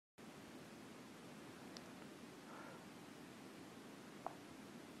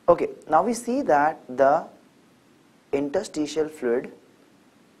Okay, now we see that the interstitial fluid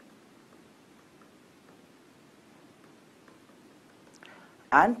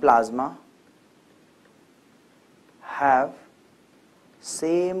and plasma have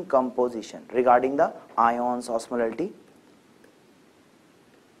same composition regarding the ions osmolality,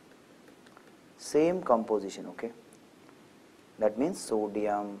 same composition, okay. That means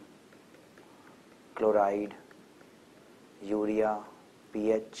sodium, chloride, urea,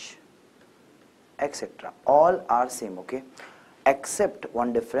 pH, etc. all are same, okay, except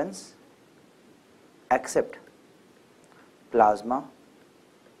one difference, except plasma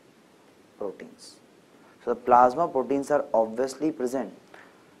proteins. So the plasma proteins are obviously present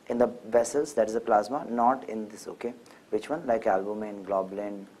in the vessels, that is the plasma, not in this, okay. Which one? Like albumin,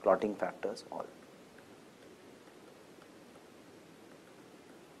 globulin, clotting factors, all.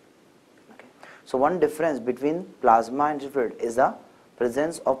 Okay. So one difference between plasma and fluid is the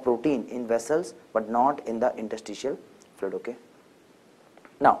presence of protein in vessels but not in the interstitial fluid, okay.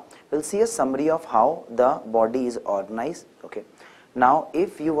 Now we'll see a summary of how the body is organized, okay. Now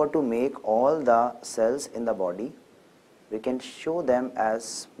if you were to make all the cells in the body, we can show them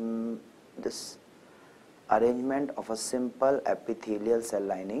as this arrangement of a simple epithelial cell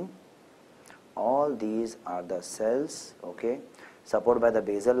lining. All these are the cells, okay, supported by the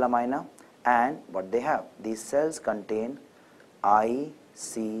basal lamina, and what they have, these cells contain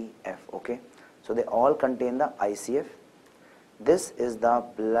ICF, okay. So they all contain the ICF. This is the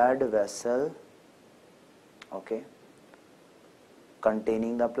blood vessel, okay,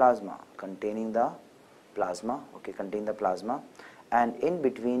 containing the plasma, okay, containing the plasma, and in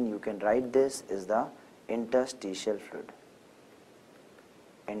between you can write this is the interstitial fluid,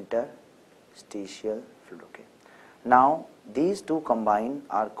 okay. Now these two combined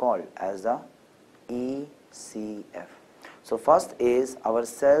are called as the ECF. So first is our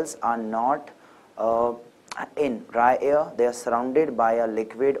cells are not in dry air, they are surrounded by a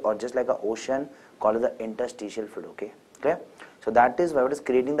liquid or just like an ocean called the interstitial fluid, okay, clear? So that is what is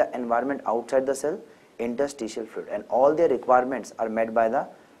creating the environment outside the cell, interstitial fluid, and all their requirements are met by the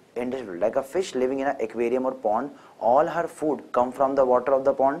interstitial fluid. Like a fish living in an aquarium or pond, all her food come from the water of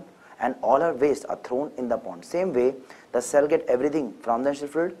the pond and all her waste are thrown in the pond. Same way the cell get everything from the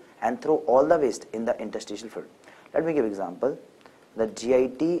interstitial fluid and throw all the waste in the interstitial fluid. Let me give example. The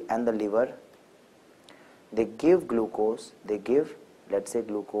GIT and the liver, they give glucose, let's say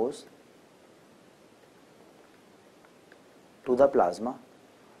glucose to the plasma,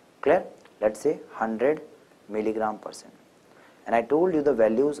 clear? Let's say 100 milligram %, and I told you the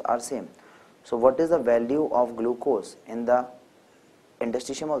values are same. So what is the value of glucose in the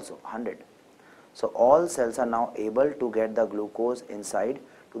interstitium? Also 100. So all cells are now able to get the glucose inside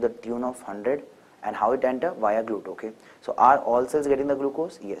to the tune of 100, and how it enter? Via GLUT, okay. So are all cells getting the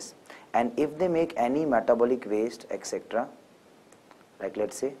glucose? Yes. And if they make any metabolic waste, etc., like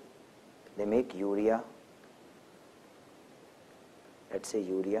let's say they make urea, let's say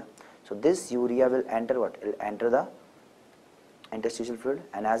urea, so this urea will enter what? It will enter the interstitial fluid,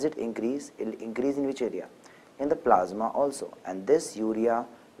 and as it increase, it will increase in which area? In the plasma also, and this urea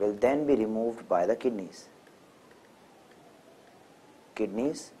will then be removed by the kidneys.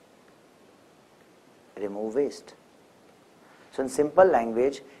 Kidneys remove waste. So in simple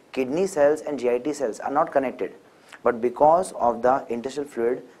language, kidney cells and GIT cells are not connected, but because of the interstitial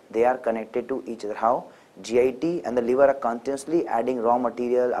fluid, they are connected to each other. How? GIT and the liver are continuously adding raw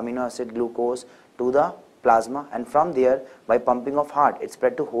material, amino acid, glucose to the plasma, and from there by pumping of heart it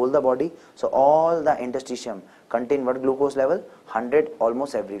spread to whole the body. So all the interstitium contain what glucose level? 100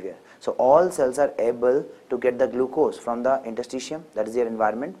 almost everywhere. So all cells are able to get the glucose from the interstitium, that is their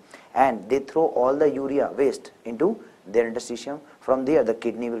environment, and they throw all the urea waste into their interstitium. From there the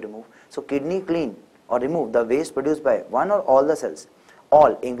kidney will remove. So kidney clean or remove the waste produced by one or all the cells,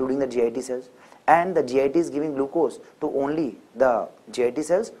 all including the GIT cells, and the GIT is giving glucose to only the GIT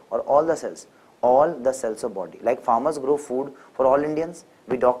cells or all the cells? All the cells of body. Like farmers grow food for all Indians,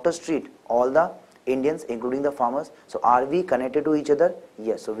 we doctors treat all the Indians including the farmers. So are we connected to each other?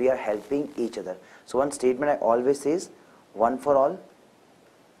 Yes. So we are helping each other. So one statement I always say is one for all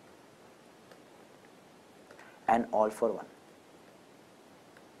and all for one.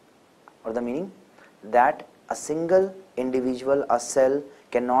 Or the meaning that a single individual, a cell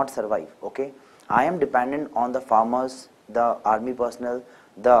cannot survive, okay. I am dependent on the farmers, the army personnel,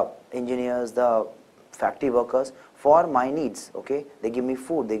 the engineers, the factory workers for my needs, okay. They give me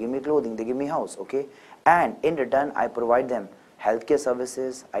food, they give me clothing, they give me house, okay, and in return I provide them healthcare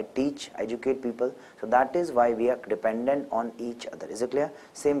services, I teach, educate people. So that is why we are dependent on each other. Is it clear?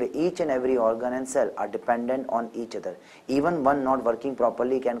 Same way, each and every organ and cell are dependent on each other. Even one not working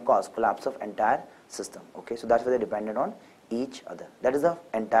properly can cause collapse of entire system. Okay, so that's why they're dependent on each other. That is the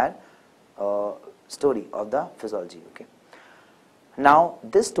entire story of the physiology. Okay. Now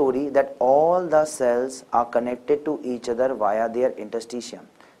this story that all the cells are connected to each other via their interstitium.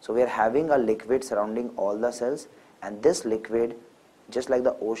 So we are having a liquid surrounding all the cells, and this liquid, just like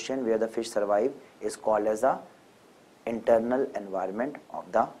the ocean where the fish survive, is called as the internal environment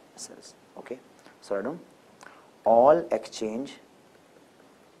of the cells. Okay, so all exchange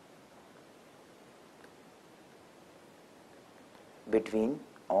between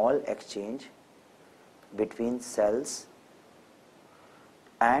cells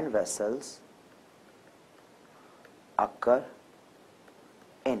and vessels occur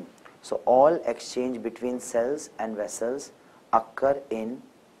in. So all exchange between cells and vessels occur in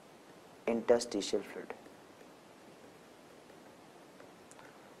interstitial fluid.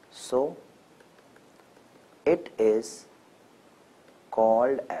 So it is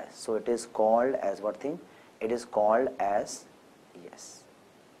called as, what thing? It is called as, yes,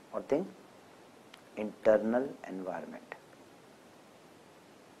 what thing? Internal environment.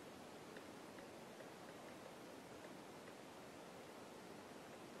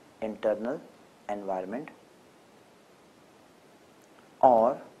 Internal environment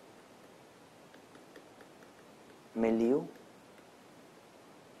or milieu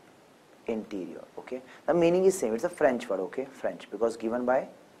interior. Okay, the meaning is same. It's a French word. Okay, French, because given by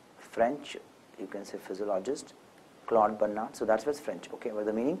French, you can say physiologist Claude Bernard. So that's why it's French. Okay, but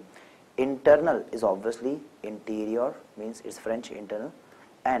the meaning internal is obviously interior, means it's French internal.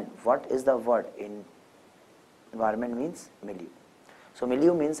 And what is the word in environment means milieu. So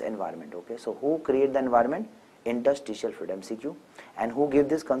milieu means environment. Okay, so who create the environment? Interstitial fluid. MCQ. And who gave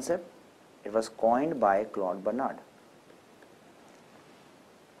this concept? It was coined by Claude Bernard.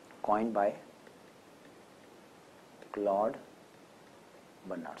 Coined by Claude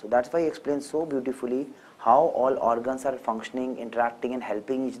Bernard. So that's why he explains so beautifully how all organs are functioning, interacting and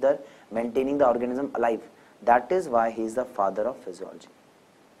helping each other, maintaining the organism alive. That is why he is the father of physiology.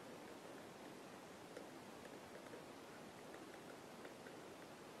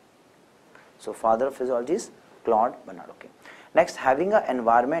 So father of physiology is Claude Bernard. Okay. Next, having an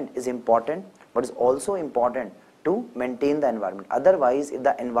environment is important, but is also important to maintain the environment. Otherwise, if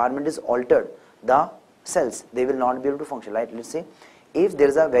the environment is altered, the cells, they will not be able to function. Right? Let's say if there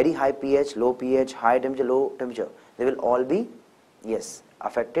is a very high pH, low pH, high temperature, low temperature, they will all be, yes,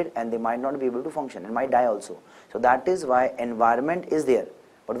 affected, and they might not be able to function and might die also. So that is why environment is there,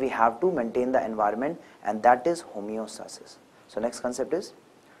 but we have to maintain the environment, and that is homeostasis. So next concept is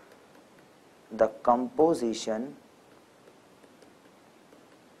the composition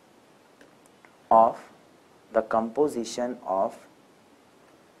of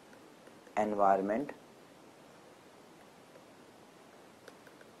environment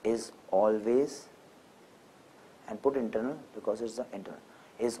is always, and put internal because it's the internal,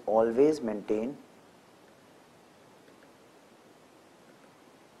 is always maintained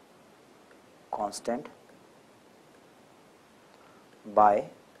constant by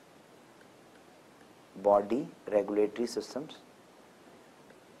body regulatory systems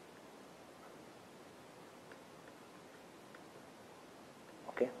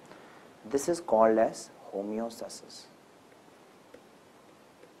okay. This is called as homeostasis.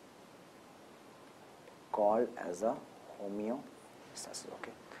 Called as a homeostasis.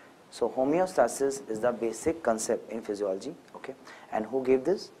 Okay. So homeostasis is the basic concept in physiology. Okay. And who gave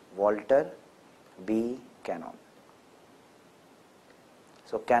this? Walter B. Cannon.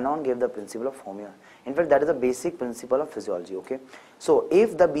 So Cannon gave the principle of homeostasis. In fact, that is the basic principle of physiology. Okay. So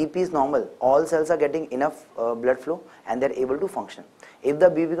if the BP is normal, all cells are getting enough blood flow and they are able to function. If the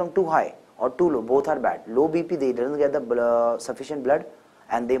BP becomes too high or too low, both are bad. Low BP, they doesn't get the sufficient blood,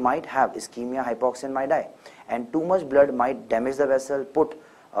 and they might have ischemia, hypoxia, and might die. And too much blood might damage the vessel, put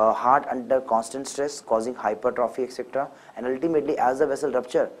heart under constant stress, causing hypertrophy, etc. And ultimately, as the vessel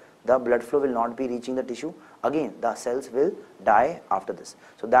rupture, the blood flow will not be reaching the tissue. Again, the cells will die after this.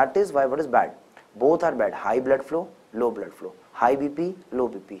 So that is why what is bad? Both are bad. High blood flow, low blood flow. High BP, low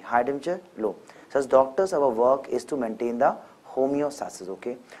BP. High temperature, low. So as doctors, our work is to maintain the homeostasis.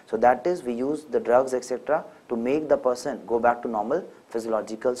 Okay. So that is, we use the drugs, etc. to make the person go back to normal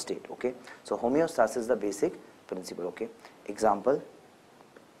physiological state. Okay. So homeostasis is the basic principle. Okay. Example: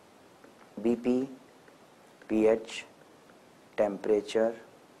 BP, pH, temperature,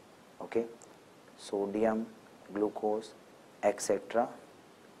 okay, sodium, glucose, etc.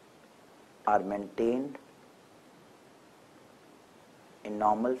 are maintained in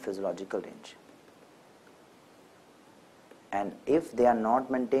normal physiological range, and if they are not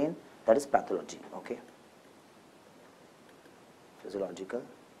maintained, that is pathology. Okay, physiological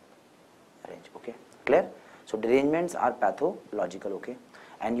range. Okay, clear? So derangements are pathological. Okay,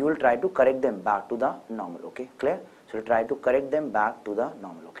 and you will try to correct them back to the normal. Okay, clear? So you try to correct them back to the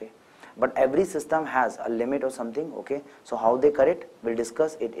normal. Okay, but every system has a limit or something. Okay, so how they correct, we'll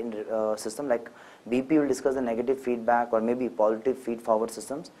discuss it in system like BP. Will discuss the negative feedback or maybe positive feed forward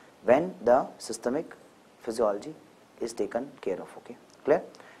systems when the systemic physiology is taken care of. Okay, clear?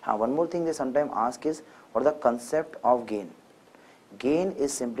 One more thing they sometimes ask is, what is the concept of gain? Gain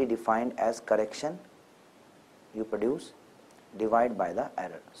is simply defined as correction you produce divide by the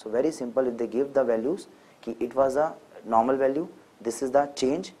error. So very simple, if they give the values, it was a normal value, this is the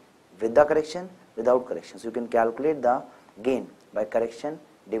change with the correction, without correction. So you can calculate the gain by correction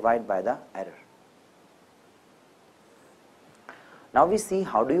divide by the error. Now we see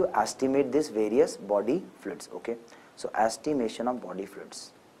how do you estimate these various body fluids. Okay, so estimation of body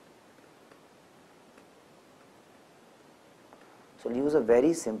fluids. So we'll use a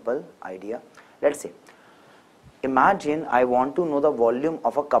very simple idea. Let's say, imagine I want to know the volume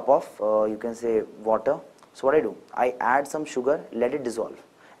of a cup of you can say water. So what I do, I add some sugar, let it dissolve,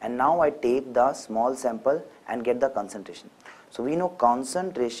 and now I take the small sample and get the concentration. So we know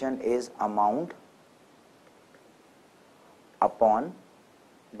concentration is amount upon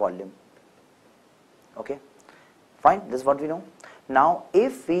volume. Okay, fine, this is what we know. Now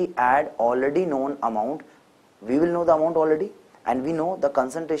if we add already known amount, we will know the amount already, and we know the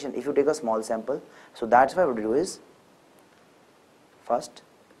concentration if you take a small sample. So that's why what we do is, first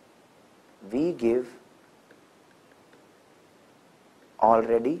we give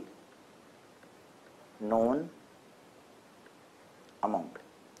already known amount.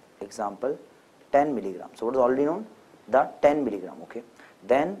 Example, 10 milligram. So what is already known? The 10 milligram. Okay,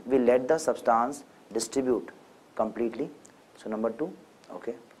 then we let the substance distribute completely. So number 2.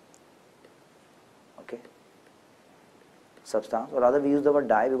 Okay, substance, or rather we use the word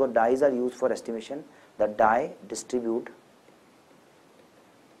dye because dyes are used for estimation. The dye distribute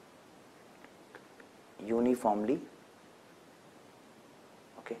uniformly.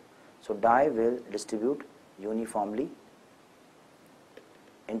 Okay, so dye will distribute uniformly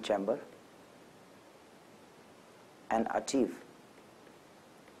in chamber and achieve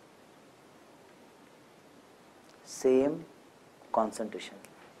same concentration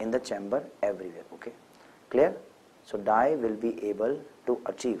in the chamber everywhere. Okay, clear? So dye will be able to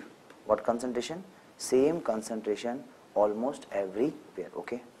achieve what concentration? Same concentration almost everywhere.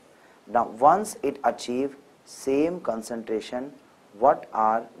 Okay, now once it achieve same concentration, what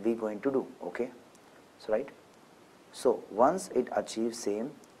are we going to do? Okay, so right, so once it achieves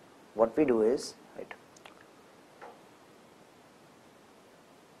same, what we do is, right,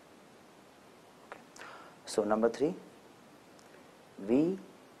 okay, so number 3, we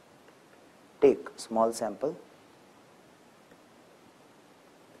take small sample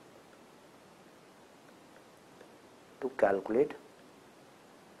to calculate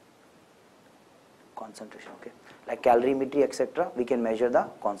concentration. Okay, like calorimetry etc., we can measure the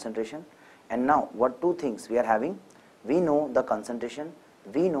concentration. And now what 2 things we are having? We know the concentration,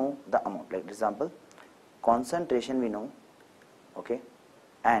 we know the amount. Like example, concentration we know, okay,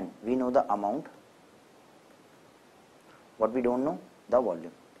 and we know the amount. What we don't know? The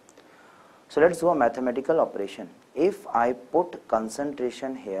volume. So let's do a mathematical operation. If I put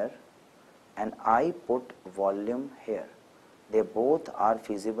concentration here and I put volume here, they both are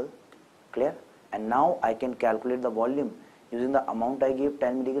feasible. Clear? And now I can calculate the volume using the amount I gave,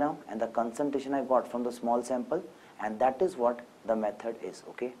 10 milligram, and the concentration I got from the small sample, and that is what the method is.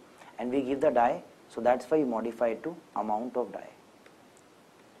 Okay, and we give the dye, so that's why we modify it to amount of dye.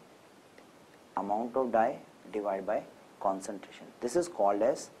 Amount of dye divided by concentration. This is called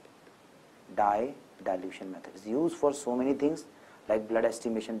as dye dilution method. It's used for so many things like blood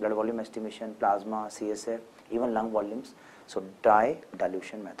estimation, blood volume estimation, plasma, CSF, even lung volumes. So dye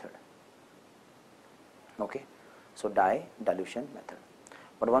dilution method. Okay, so dye dilution method.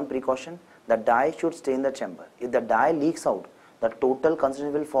 But one precaution, the dye should stay in the chamber. If the dye leaks out, the total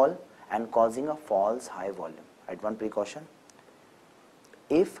concentration will fall and causing a false high volume. Right, one precaution.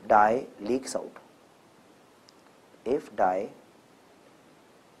 If dye leaks out,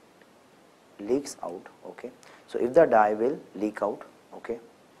 okay, so if the dye will leak out, okay,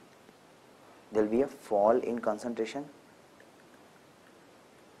 there will be a fall in concentration.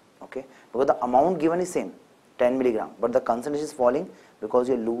 Okay, because the amount given is same, 10 milligram, but the concentration is falling because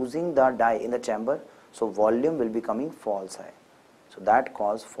you are losing the dye in the chamber, so volume will be coming false high. So that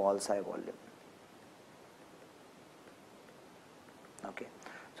cause false high volume. Okay,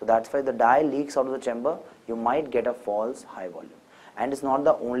 so that's why the dye leaks out of the chamber, you might get a false high volume. And it's not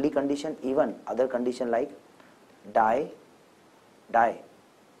the only condition, even other condition like dye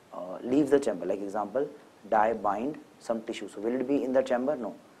leave the chamber, like example, dye bind some tissue. So will it be in the chamber?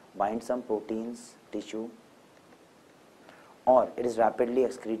 No. Bind some proteins, tissue, or it is rapidly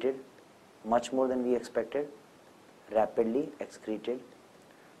excreted, much more than we expected, rapidly excreted.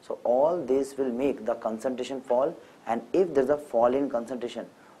 So all this will make the concentration fall, and if there is a fall in concentration,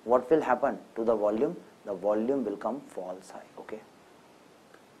 what will happen to the volume? The volume will come false high. Okay.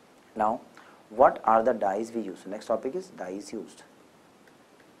 Now, what are the dyes we use? So next topic is dyes used.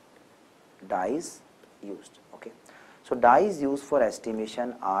 Dyes used. Okay. So dyes used for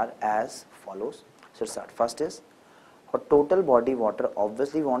estimation are as follows. So let's start. First is for total body water.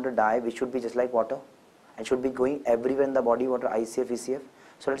 Obviously, we want a dye which should be just like water and should be going everywhere in the body water, ICF, ECF.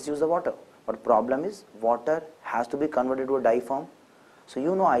 So let's use the water. But problem is water has to be converted to a dye form. So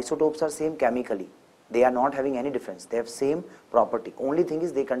you know isotopes are same chemically. They are not having any difference. They have same property. Only thing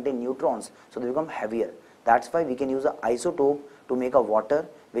is they contain neutrons, so they become heavier. That's why we can use an isotope to make a water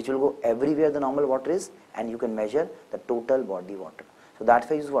which will go everywhere the normal water is, and you can measure the total body water. So that's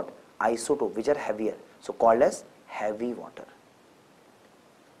why we use what? Isotope, which are heavier. So called as heavy water.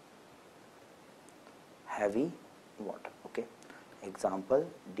 Heavy water. Okay. Example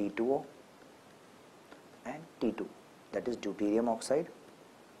D2O and T2, that is deuterium oxide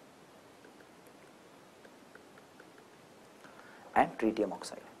and tritium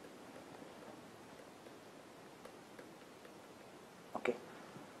oxide. Okay.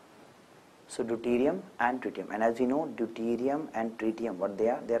 So deuterium and tritium, and as we know, deuterium and tritium, what they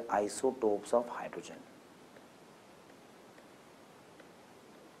are? They are isotopes of hydrogen.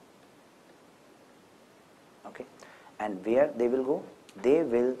 Okay. And where they will go? They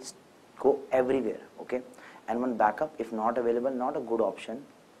will go everywhere. Okay. And one backup, if not available, not a good option,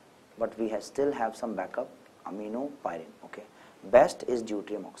 but we still have some backup, aminopyrine. Okay. Best is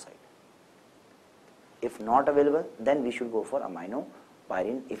deuterium oxide. If not available, then we should go for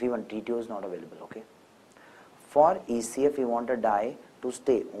aminopyrine if even T2 is not available. Okay. For ECF, we want a dye to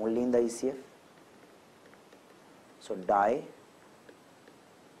stay only in the ECF. So dye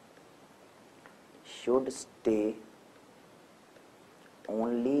should stay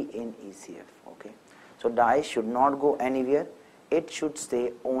only in ECF. Okay. So dye should not go anywhere. It should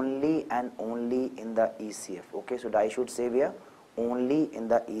stay only and only in the ECF. Okay. So dye should stay where? Only in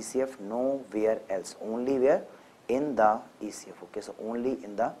the ECF, nowhere else. Only where? In the ECF. Okay. So only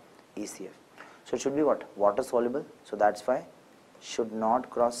in the ECF. So it should be what? Water soluble. So that's why should not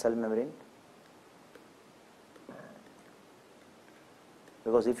cross cell membrane.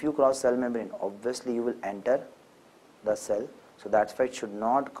 Because if you cross cell membrane, obviously you will enter the cell. So that's why it should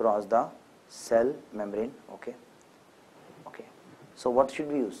not cross the cell membrane. Okay. Okay. So what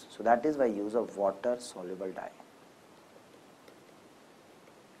should we use? So that is by use of water soluble dye.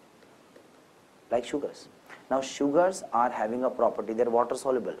 Like sugars. Now sugars are having a property, they are water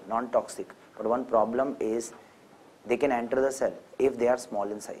soluble, non-toxic. But one problem is they can enter the cell if they are small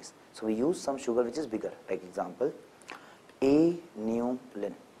in size. So we use some sugar which is bigger. Like example,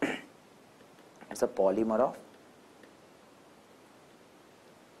 annullin. It's a polymer of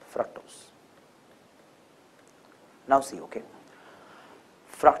fructose. Now see, okay.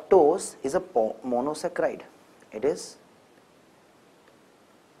 Fructose is a monosaccharide. It is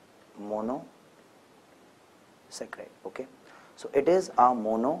monosaccharide. Okay. So it is a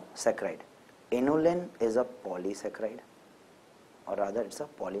monosaccharide. Inulin is a polysaccharide, or rather it's a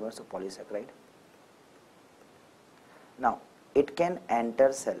polymer, so polysaccharide. Now it can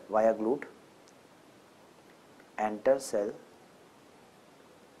enter cell via glut, enter cell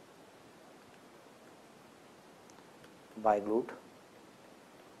by glut.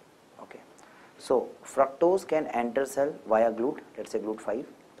 Okay. So fructose can enter cell via glut, let's say glut 5,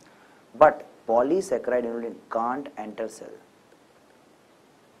 but polysaccharide inulin can't enter cell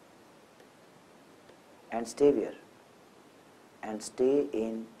and stay where? And stay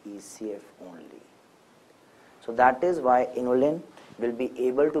in ECF only. So that is why inulin will be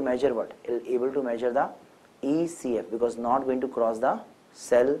able to measure what? It will be able to measure the ECF because not going to cross the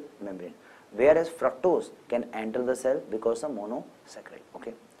cell membrane. Whereas fructose can enter the cell because of monosaccharide.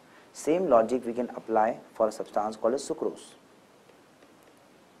 Okay. Same logic we can apply for a substance called as sucrose,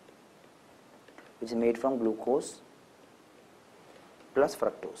 which is made from glucose plus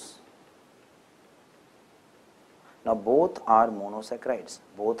fructose. Now both are monosaccharides.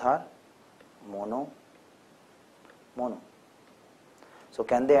 Both are mono. So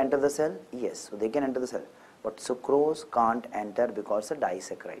can they enter the cell? Yes. So they can enter the cell. But sucrose can't enter because it's a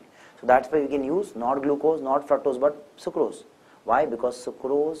disaccharide. So that's why we can use not glucose, not fructose, but sucrose. Why? Because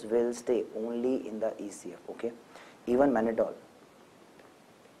sucrose will stay only in the ECF. Okay, even mannitol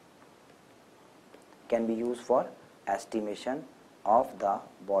can be used for estimation of the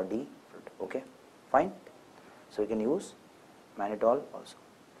body fluid. Okay, fine. So you can use mannitol also.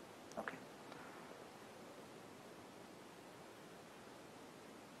 Okay.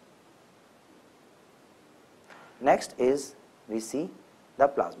 Next is we see the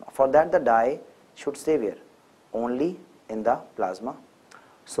plasma. For that the dye should stay where? Only in the plasma.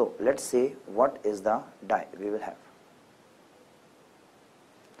 So let's say what is the dye we will have.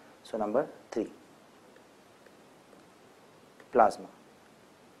 So number 3, plasma.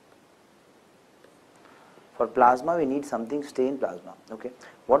 For plasma we need something to stay in plasma. Okay,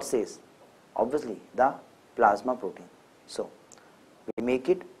 what says? Obviously the plasma protein. So we make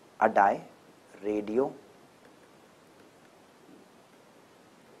it a dye, radio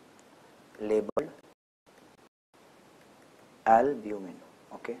labeled albumin.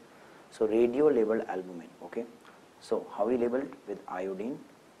 Okay, so radio labeled albumin. Okay, so how we labeled? With iodine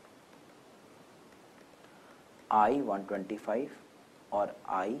I-125 or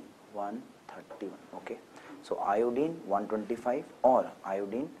I-131. Okay, so iodine 125 or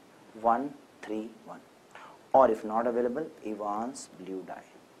iodine 131, or if not available, Evans blue dye.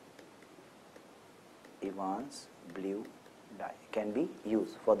 Evans blue dye can be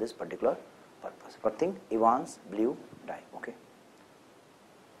used for this particular purpose. But think Evans blue dye. Okay.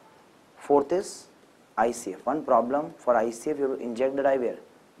 Fourth is ICF. One problem for ICF, you have to inject the dye where?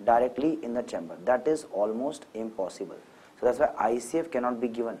 Directly in the chamber. That is almost impossible. So that's why ICF cannot be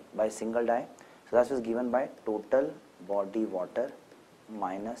given by single dye. So that is given by total body water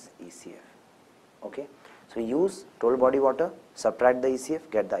minus ECF. Okay. So use total body water, subtract the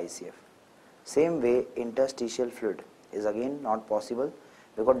ECF, get the ICF. Same way interstitial fluid is again not possible,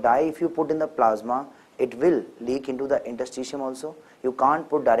 because dye if you put in the plasma, it will leak into the interstitium also. You can't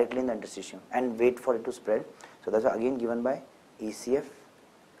put directly in the interstitium and wait for it to spread. So that's again given by ECF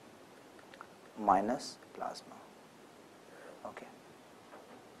minus plasma. Okay.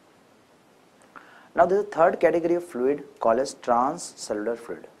 Now there is a third category of fluid called as transcellular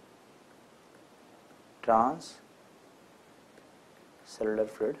fluid. Transcellular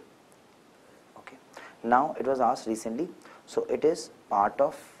fluid. Okay. Now it was asked recently, so it is part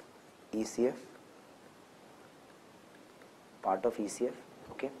of ECF. Part of ECF.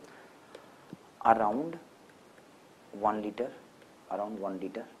 Okay. Around 1 liter,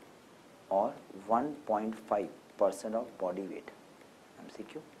 or 1.5% of body weight.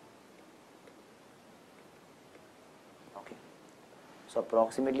 MCQ. Okay. So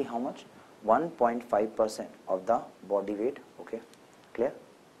approximately how much? 1.5% of the body weight. Okay. Clear?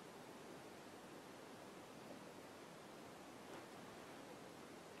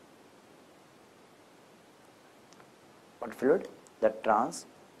 What fluid? The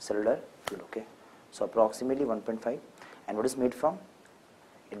transcellular fluid. Okay. So approximately 1.5. And what is made from?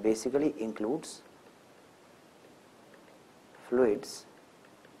 It basically includes fluids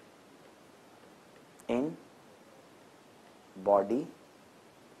in body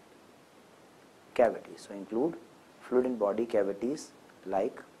cavities. So include fluid in body cavities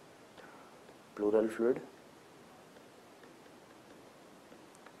like pleural fluid,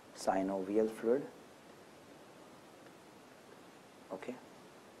 synovial fluid, okay,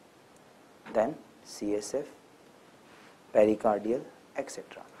 then CSF, pericardial,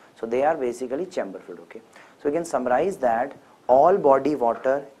 etc. So they are basically chamber fluid. Okay, so we can summarize that all body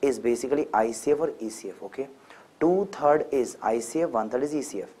water is basically ICF or ECF. Okay, 2/3 is ICF, 1/3 is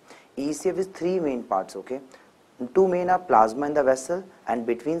ECF. ECF is 3 main parts. Okay, 2 main are plasma in the vessel, and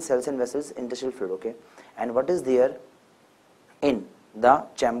between cells and vessels interstitial fluid. Okay, and what is there in the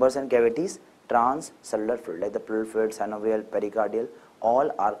chambers and cavities? Transcellular fluid, like the pleural fluid, synovial, pericardial,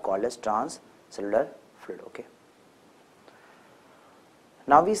 all are called as transcellular fluid. Okay.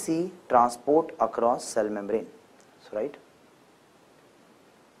 Now we see transport across cell membrane. So right,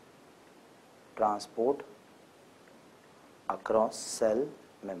 transport across cell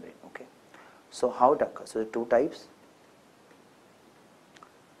membrane. Okay. So how it occurs? So there are 2 types: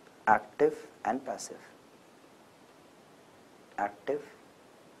 active and passive. Active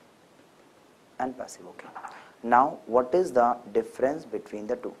and passive. Okay. Now what is the difference between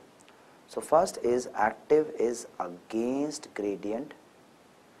the 2? So first is active is against gradient.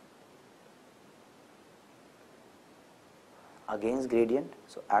 Against gradient.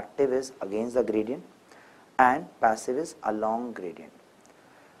 So active is against the gradient, and passive is along gradient.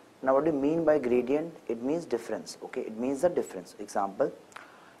 Now what do you mean by gradient? It means difference. Okay, it means the difference. Example,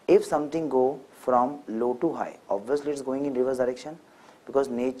 if something go from low to high, obviously it's going in reverse direction, because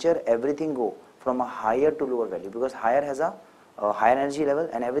nature everything go from a higher to lower value, because higher has a a higher energy level,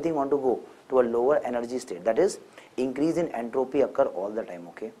 and everything want to go to a lower energy state. That is, increase in entropy occur all the time.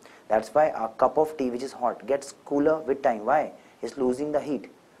 Okay, that's why a cup of tea which is hot gets cooler with time. Why? It's losing the heat.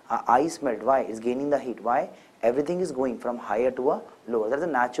 Ice melt. Why? It's gaining the heat. Why? Everything is going from higher to a lower. That's the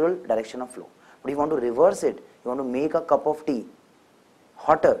natural direction of flow. But if you want to reverse it, you want to make a cup of tea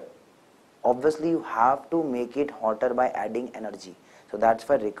hotter, obviously you have to make it hotter by adding energy. So that's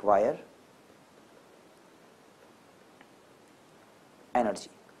why require energy.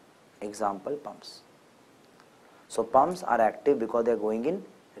 Example, pumps. So pumps are active because they are going in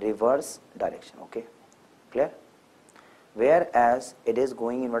reverse direction. Okay, clear? Whereas it is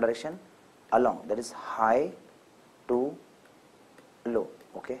going in what direction? Along, that is high to low.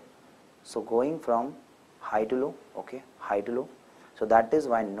 Okay, so going from high to low. Okay, high to low. So that is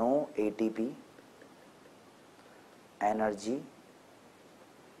why no ATP energy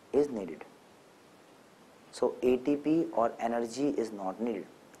is needed. So ATP or energy is not needed.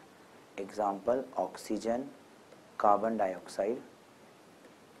 Example, oxygen, carbon dioxide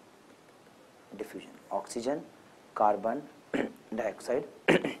diffusion. Oxygen, carbon dioxide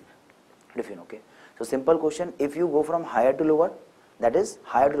diffusion. Okay. So simple question, if you go from higher to lower, that is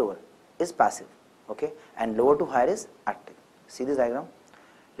higher to lower is passive. Okay, and lower to higher is active. See this diagram.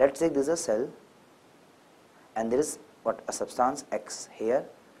 Let's say this is a cell and there is what, a substance X here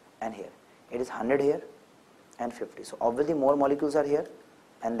and here. It is 100 here and 50. So obviously more molecules are here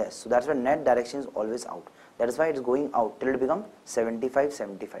and less. So that's why net direction is always out. That is why it is going out till it becomes 75,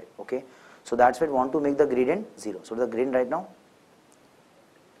 75. Okay. So that's why we want to make the gradient 0. So the gradient right now,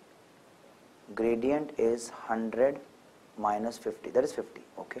 gradient is 100 minus 50. That is 50.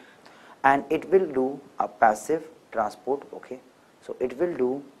 Okay. And it will do a passive transport. Okay, so it will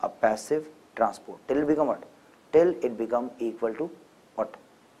do a passive transport till it become what? Till it become equal to what?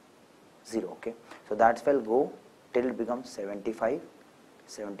 0. Okay, so that's will go till it becomes 75,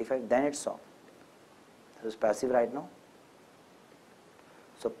 75, then it stop. So it's passive right now.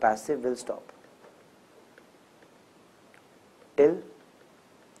 So passive will stop till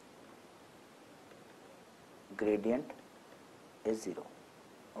gradient is 0.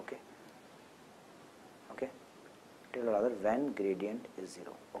 Okay. Or rather when gradient is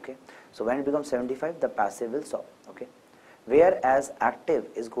 0. Okay, so when it becomes 75, the passive will stop. Okay, whereas active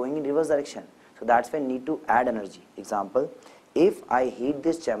is going in reverse direction, so that's why I need to add energy. Example, if I heat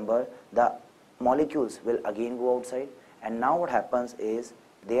this chamber, the molecules will again go outside, and now what happens is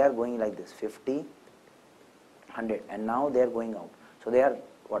they are going like this, 50, 100, and now they are going out. So they are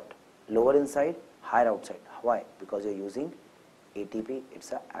what, lower inside, higher outside. Why? Because you are using ATP.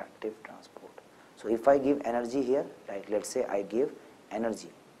 It's an active transport. So if I give energy here, right, let's say I give energy.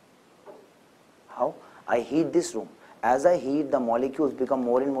 How? I heat this room. As I heat, the molecules become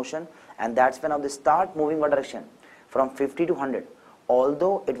more in motion, and that's when now they start moving what direction? From 50 to 100.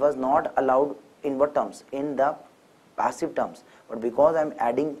 Although it was not allowed in what terms? In the passive terms. But because I am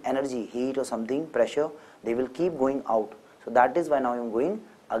adding energy, heat or something, pressure, they will keep going out. So that is why now I am going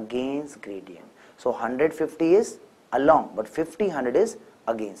against gradient. So 150 is along, but 50, 100 is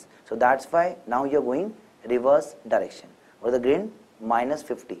against. So that's why now you are going reverse direction. Or the gradient minus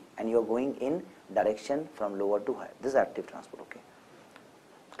 50, and you are going in direction from lower to higher. This is active transport. Okay,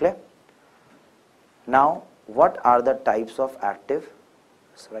 clear? Now what are the types of active?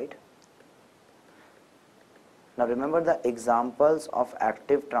 Right. Now remember the examples of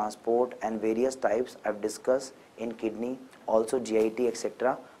active transport and various types I've discussed in kidney, also GIT,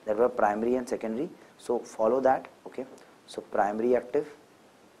 etc. That were primary and secondary. So follow that. Okay, so primary active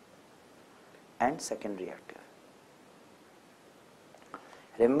and secondary active.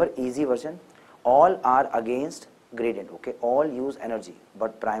 Remember easy version, all are against gradient. Okay, all use energy,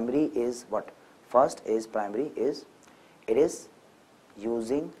 but primary is what? First is primary is, it is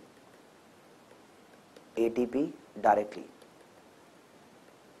using ATP directly.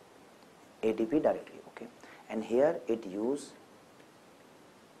 ATP directly. Okay, and here it use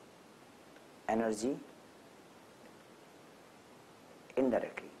energy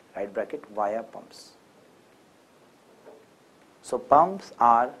indirectly, right bracket, via pumps. So pumps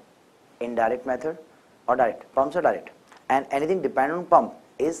are indirect method or direct. Pumps are direct, and anything dependent on pump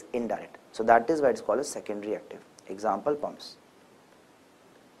is indirect. So that is why it's called as secondary active. Example, pumps.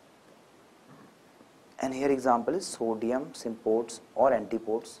 And here example is sodium symports or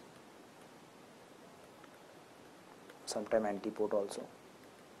antipodes, sometime antipode also,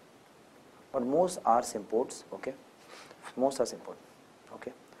 but most are symports. Okay, most are symport.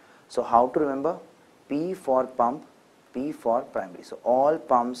 Okay, so how to remember? P for pump, P for primary. So all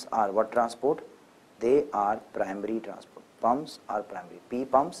pumps are what transport? They are primary transport. Pumps are primary. P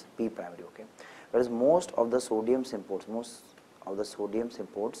pumps, P primary. Okay, whereas most of the sodium symports, most of the sodium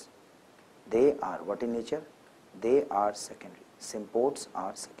symports, they are what in nature? They are secondary. Symports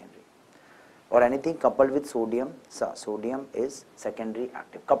are secondary. Or anything coupled with sodium, sodium is secondary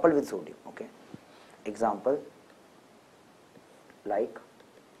active, coupled with sodium, okay. Example like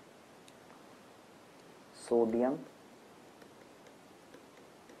sodium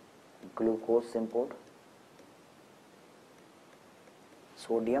glucose symport,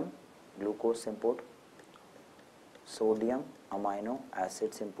 sodium glucose symport, sodium amino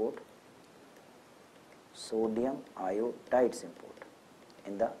acid symport, sodium iodide symport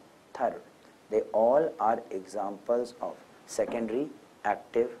in the thyroid. They all are examples of secondary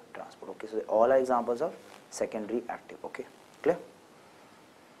active transport. Okay, so they all are examples of secondary active. Okay, clear?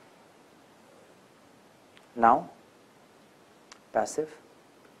 Now, passive.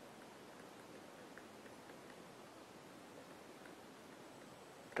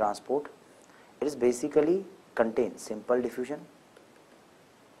 Transport. It is basically contains simple diffusion,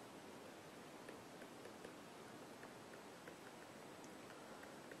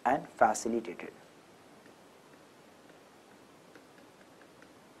 and facilitated.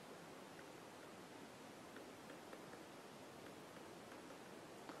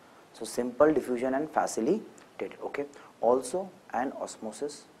 So simple diffusion and facilitated, okay. Also and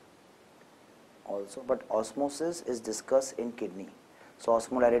osmosis, also, but osmosis is discussed in kidney. So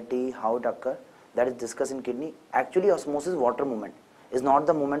osmolarity, how it occur, that is discussed in kidney. Actually osmosis water movement is not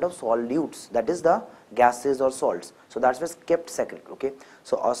the movement of solutes, that is the gases or salts. So that's why it's kept separate, okay.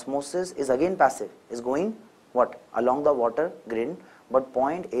 So osmosis is again passive, is going what? Along the water gradient, but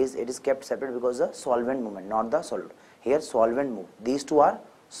point is it is kept separate because the solvent movement, not the solute. Here solvent move, these two are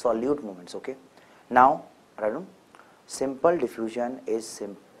solute movements, okay. Now, simple diffusion is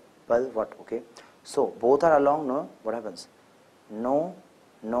simple what, okay. So both are along, no, what happens? No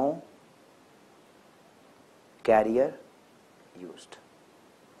carrier used,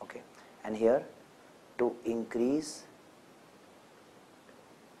 okay. And here to increase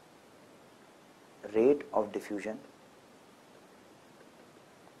rate of diffusion,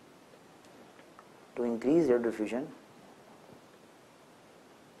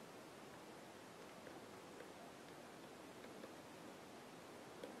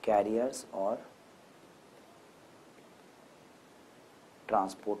 carriers or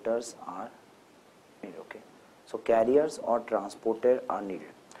transporters are needed, okay. So carriers or transporter are needed.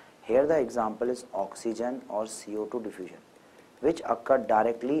 Here the example is oxygen or CO2 diffusion, which occur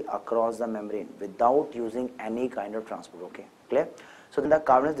directly across the membrane without using any kind of transport, okay, clear? So then the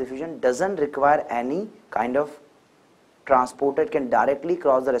carbonous diffusion doesn't require any kind of transporter, it can directly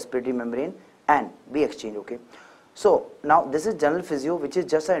cross the respiratory membrane and be exchanged, okay. So now this is general physio, which is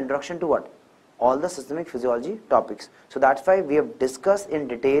just an introduction to what? All the systemic physiology topics. So that's why we have discussed in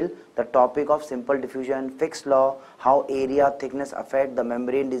detail the topic of simple diffusion, Fick's law, how area thickness affect the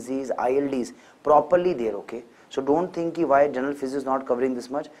membrane disease, ILDs, properly there, okay. So don't think why general physio is not covering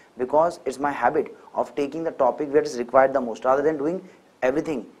this much, because it's my habit of taking the topic where it is required the most rather than doing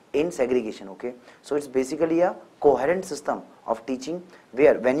everything in segregation, okay. So it's basically a coherent system of teaching,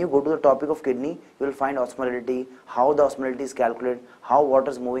 where when you go to the topic of kidney, you will find osmolarity, how the osmolarity is calculated, how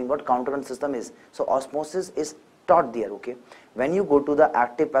water is moving, what countercurrent system is. So osmosis is taught there, okay. When you go to the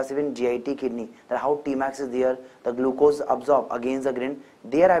active passive in GIT kidney, that how Tmax is there, the glucose absorbed against the gradient,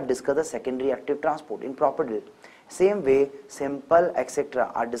 there I have discussed the secondary active transport in proper detail. Same way simple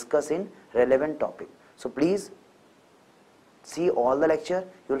etc. are discussed in relevant topic. So please see all the lecture,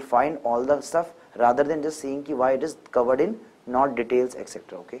 you will find all the stuff rather than just seeing why it is covered in not details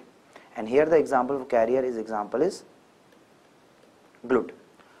etc, okay. And here the example of carrier is GLUT.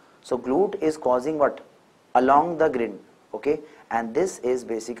 So GLUT is causing what? Along the gradient, okay, and this is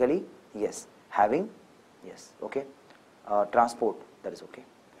basically having okay, transport, that is okay.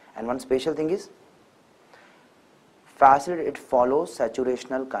 And one special thing is facility, it follows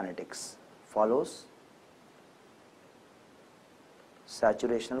saturational kinetics,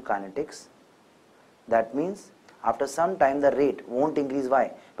 that means after some time the rate won't increase.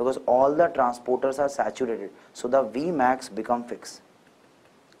 Why? Because all the transporters are saturated, so the Vmax become fixed.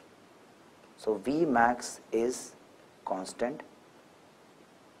 So Vmax is constant,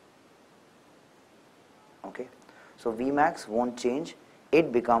 okay. So Vmax won't change,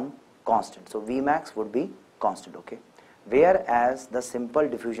 it become constant. So Vmax would be constant, okay. Whereas the simple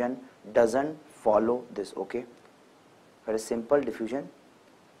diffusion doesn't follow this, okay. Whereas simple diffusion,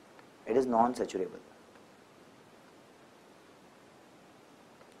 it is non-saturable,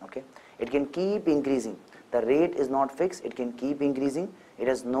 okay. It can keep increasing, the rate is not fixed, it can keep increasing, it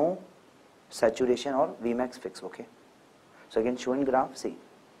has no saturation or Vmax fix, okay. So again show in graph, see,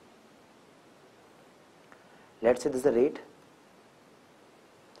 let's say this is the rate,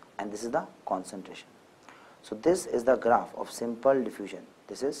 and this is the concentration. So this is the graph of simple diffusion.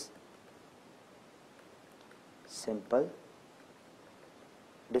 This is simple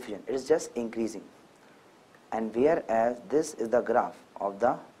diffusion. It is just increasing, and whereas this is the graph of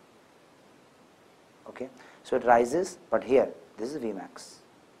the, okay, so it rises, but here this is Vmax.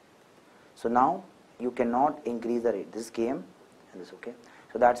 So now you cannot increase the rate. This is Km and this, okay.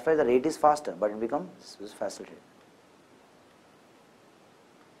 So that's why the rate is faster, but it becomes facilitated.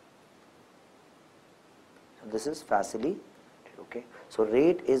 So this is facilitated, okay. So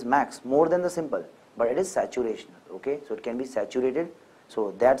rate is max, more than the simple, but it is saturation, okay. So it can be saturated.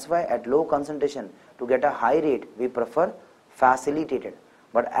 So that's why at low concentration, to get a high rate, we prefer facilitated.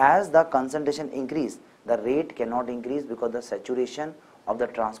 But as the concentration increase, the rate cannot increase because the saturation of the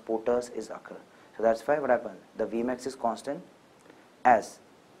transporters is occur. So that's why what happens, the Vmax is constant as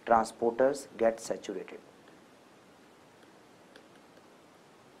transporters get saturated.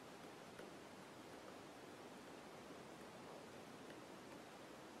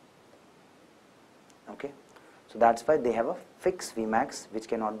 Okay, so that's why they have a fixed Vmax which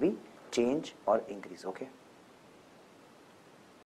cannot be changed or increased. Okay.